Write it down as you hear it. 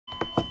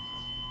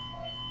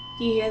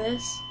Do you hear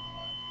this?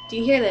 Do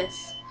you hear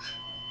this?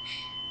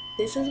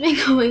 This has been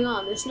going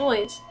on. This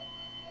noise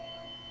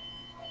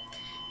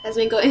has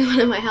been going on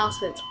in my house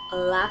since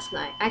last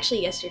night.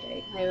 Actually,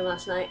 yesterday. Not even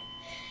last night.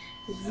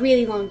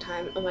 Really long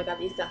time. Oh my god,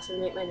 these glasses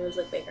make my nose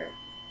look bigger.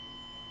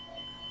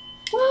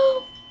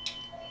 Whoa!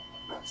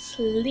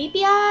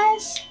 Sleepy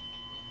eyes?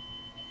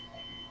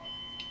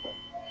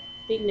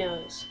 Big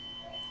nose.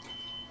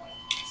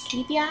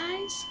 Sleepy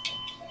eyes?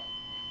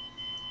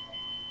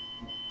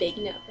 Big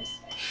nose.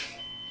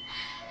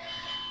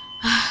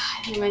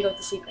 I think I might go with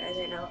the sleepy eyes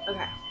right now.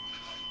 Okay.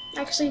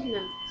 Actually,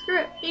 no. Screw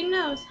it. Big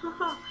nose.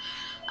 Haha.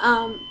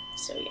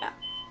 So yeah.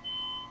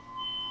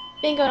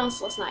 Been going on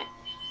since last night.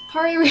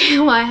 Part of the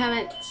reason why I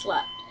haven't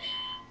slept.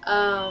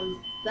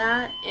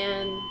 That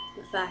and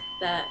the fact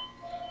that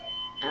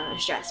I don't know,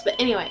 stress. But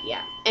anyway,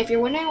 yeah. If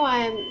you're wondering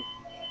why I'm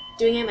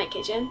doing it in my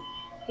kitchen,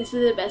 this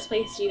is the best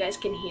place you guys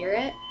can hear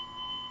it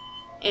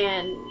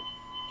and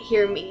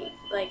hear me,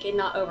 like, and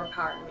not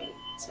overpower me.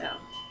 So,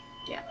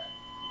 yeah.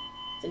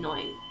 It's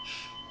annoying.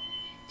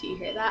 Do you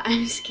hear that?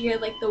 I'm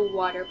scared like the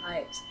water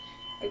pipes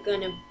are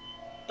gonna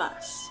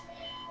bust.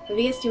 If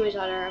it gets too much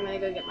water, I'm gonna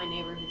go get my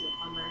neighbor who's a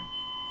plumber.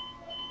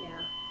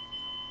 Yeah.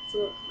 It's a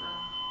little,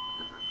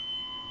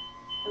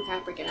 I'm kind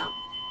of freaking out.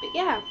 But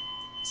yeah.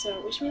 So,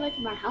 wish me luck if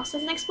my house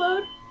doesn't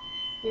explode.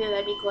 You know,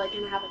 that'd be cool. Like,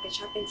 kind of have like a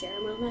Chuck and Sarah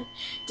moment.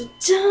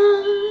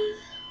 Da-da!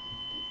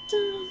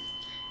 Da-da!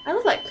 I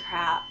look like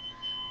crap.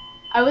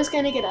 I was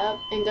gonna get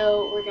up and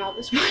go work out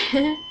this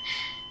morning.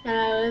 And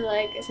I was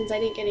like, since I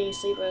didn't get any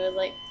sleep, I was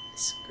like,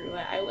 screw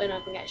it. I went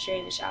up and got straight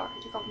in the shower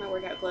and took off my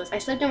workout clothes. I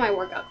slept in my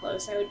workout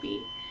clothes, so I would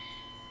be,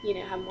 you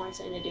know, have more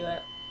incentive to do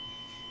it.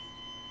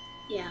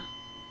 Yeah.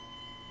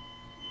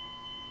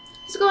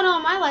 What's going on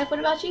in my life? What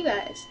about you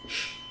guys?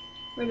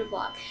 We're in a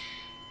vlog.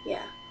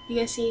 Yeah. You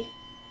guys see,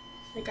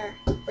 like, our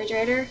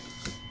refrigerator?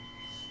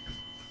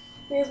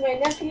 There's my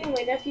nephew,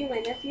 my nephew, my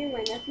nephew,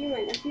 my nephew,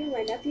 my nephew,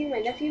 my nephew, my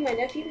nephew, my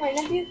nephew, my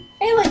nephew.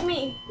 Hey, like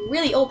me.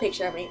 Really old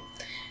picture of me.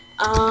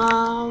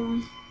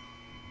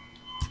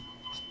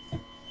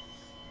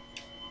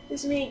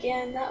 This is me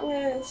again. That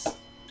was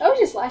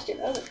just last year.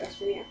 That was a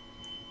freshman year.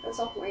 That was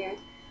sophomore year.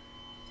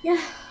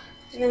 Yeah.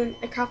 And then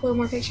a couple of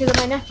more pictures of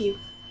my nephew.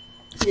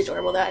 He's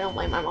adorable though. I don't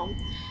blame my mom.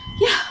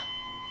 Yeah.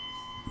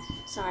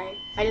 Sorry.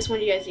 I just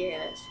wanted you guys to hear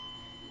this.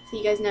 So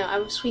you guys know I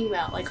was swinging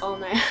about like all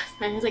night.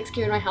 I was like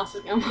scared my house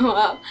was gonna blow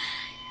up.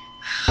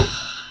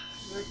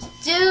 What to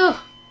do?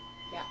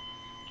 Yeah.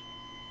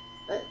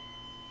 But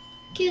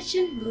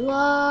kitchen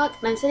vlog.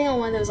 And I'm sitting on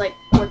one of those like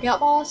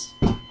workout balls.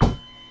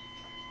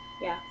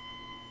 Yeah.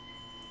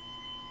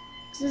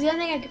 This was the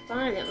only thing I could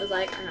find that was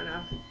like, I don't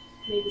know,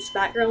 made this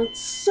background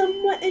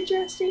somewhat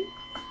interesting.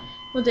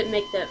 Well, didn't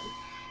make the,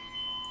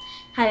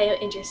 had an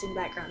interesting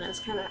background. It was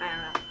kind of, I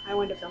don't know, I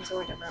wanted to film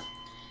somewhere different.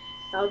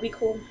 That would be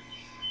cool.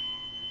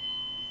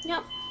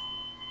 Yep.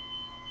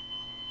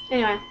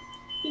 Anyway,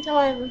 you tell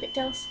I have Olympic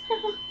tails.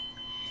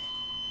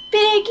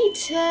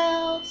 Biggie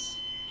tails.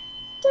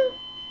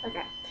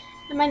 Okay.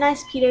 And my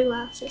nice Peter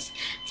glasses.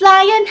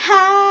 Flying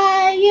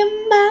high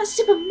in my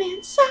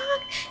Superman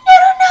sock. You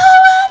don't know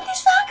what these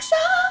socks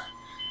are.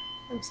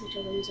 I'm such a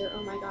loser.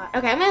 Oh my god.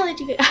 Okay, I'm gonna let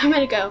you go. I'm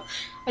gonna go.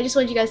 I just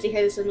want you guys to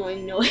hear this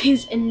annoying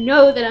noise and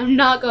know that I'm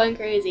not going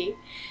crazy.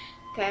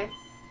 Okay?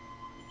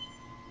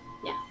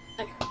 Yeah.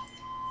 Okay.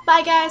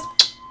 Bye, guys.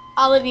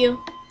 All of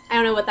you. I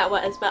don't know what that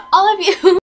was, but all of you.